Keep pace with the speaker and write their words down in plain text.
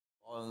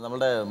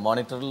നമ്മുടെ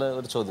മോണിറ്ററിൽ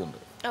ഒരു ചോദ്യമുണ്ട്.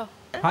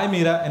 ഹായ്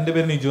മീര, എൻ്റെ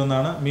പേര് നിജു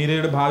എന്നാണ്.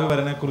 മീരയുടെ ഭാവി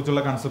വരനെ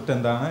കുറിച്ചുള്ള കൺസെപ്റ്റ്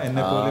എന്താണ്?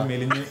 എന്നെ പോലെ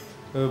മെലിഞ്ഞ്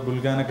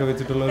ബുൽഗാനൊക്കെ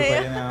വെച്ചിട്ടുള്ള ഒരു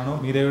പയ്യനാണോ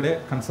മീരയുടെ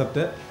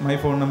concept? My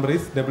phone number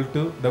is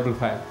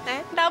 2255.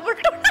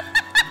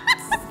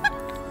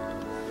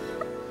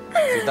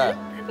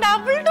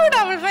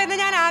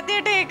 ഞാൻ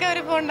ആദ്യമായിട്ട് കേൾക്കാം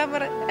ഒരു ഫോൺ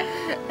നമ്പർ.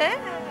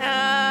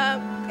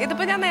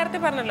 ഇതിപ്പോ ഞാൻ നേരത്തെ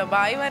പറഞ്ഞല്ലോ,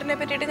 ഭാവി വരനെ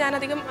പറ്റിയിട്ട് ഞാൻ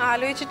അധികം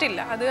ആലോചിച്ചിട്ടില്ല.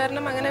 അത്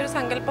കാരണം അങ്ങനെ ഒരു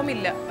സങ്കല്പം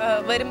ഇല്ല.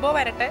 വരുമ്പോ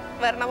വരട്ടെ,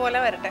 വരണ പോലെ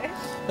വരട്ടെ.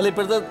 അല്ല,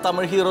 ഇപ്പോഴത്തെ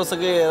തമിഴ് ഹീറോസ്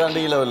ഒക്കെ ഏതാണ്ട്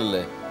ഈ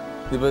ലെവലല്ലേ?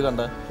 ഇപ്പൊ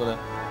കണ്ട പോലെ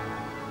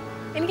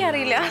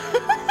എനിക്കറിയില്ല.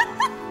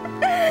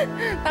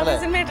 തമിഴ്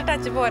സിനിമയായിട്ട്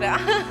ടച്ച് പോരാ.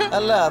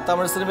 അല്ല,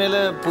 തമിഴ്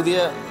സിനിമയില് പുതിയ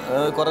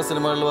കുറെ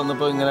സിനിമകളിൽ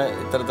വന്നപ്പോ ഇങ്ങനെ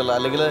ഇത്തരത്തിലുള്ള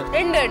അല്ലെങ്കിൽ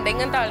ഉണ്ട്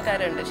ഇങ്ങനത്തെ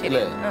ആൾക്കാരുണ്ട്.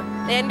 ശരി,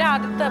 എന്റെ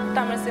ആദ്യത്തെ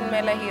തമിഴ്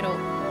സിനിമയിലെ ഹീറോ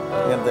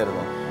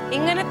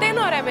ഇങ്ങനത്തെ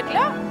എന്ന് പറയാൻ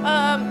പറ്റില്ല.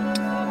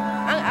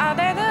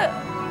 അതായത്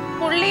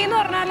പുള്ളി എന്ന്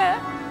പറഞ്ഞാല്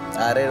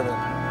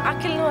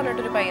അഖിൽ എന്ന്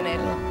പറഞ്ഞിട്ടൊരു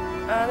പയ്യനായിരുന്നു.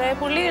 അതായത്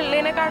പുള്ളി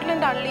ഉള്ളതിനെക്കാട്ടിലും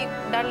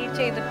ഡള്ളി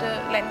ചെയ്തിട്ട്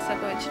ലെൻസ്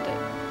ഒക്കെ വെച്ചിട്ട്.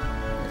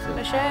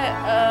 പക്ഷെ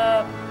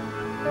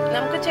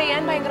നമുക്ക്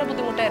ചെയ്യാൻ ഭയങ്കര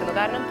ബുദ്ധിമുട്ടായിരുന്നു.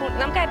 കാരണം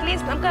നമുക്ക്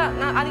അറ്റ്ലീസ്റ്റ് നമുക്ക്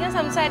അധികം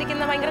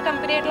സംസാരിക്കുന്ന ഭയങ്കര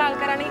കമ്പനി ആയിട്ടുള്ള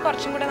ആൾക്കാരാണെങ്കിൽ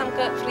കുറച്ചും കൂടെ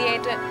നമുക്ക് ഫ്രീ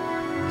ആയിട്ട്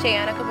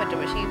ചെയ്യാനൊക്കെ പറ്റും.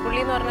 പക്ഷെ ഈ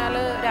പുള്ളി എന്ന് പറഞ്ഞാൽ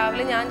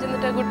രാവിലെ ഞാൻ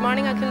ചെന്നിട്ട് ഗുഡ്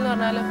മോർണിംഗ് അഖിൽ എന്ന്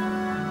പറഞ്ഞാലും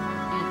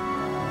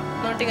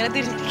ഇങ്ങനെ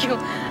തിരിക്കും.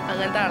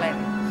 അങ്ങനത്തെ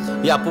ആളായിരുന്നു.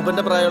 ഈ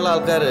അപ്പൂപ്പന്റെ പ്രായമുള്ള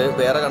ആൾക്കാര്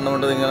വേറെ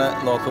കണ്ണുകൊണ്ട് ഇങ്ങനെ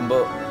നോക്കുമ്പോ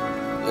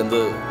എന്ത്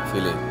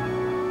ഫീൽ ചെയ്യും?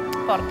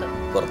 പുറത്ത്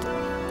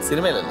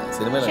സിനിമയിലല്ല,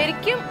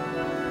 ശരിക്കും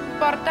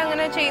പുറത്ത്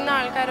അങ്ങനെ ചെയ്യുന്ന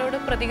ആൾക്കാരോട്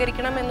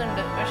പ്രതികരിക്കണം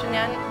എന്നുണ്ട്. പക്ഷെ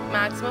ഞാൻ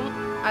മാക്സിമം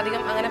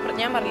അധികം അങ്ങനെ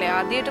ഞാൻ പറഞ്ഞില്ലേ,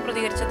 ആദ്യമായിട്ട്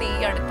പ്രതികരിച്ചത് ഈ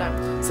അടുത്താണ്.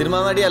 സിനിമാ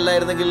നടി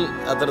അല്ലായിരുന്നെങ്കിൽ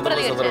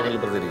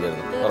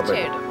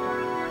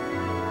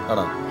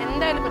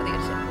എന്തായാലും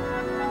പ്രതികരിച്ചു.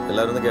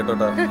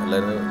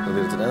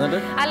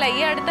 അല്ല,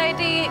 ഈ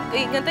അടുത്തായിട്ട് ഈ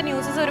ഇങ്ങനത്തെ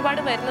ന്യൂസസ്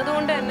ഒരുപാട് വരുന്നത്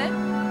കൊണ്ട് തന്നെ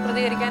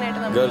പ്രതികരിക്കാനായിട്ട്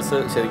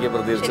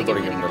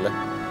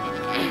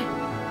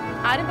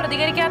ആരും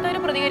പ്രതികരിക്കാത്തവര്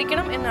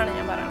പ്രതികരിക്കണം എന്നാണ്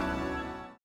ഞാൻ പറയുന്നത്.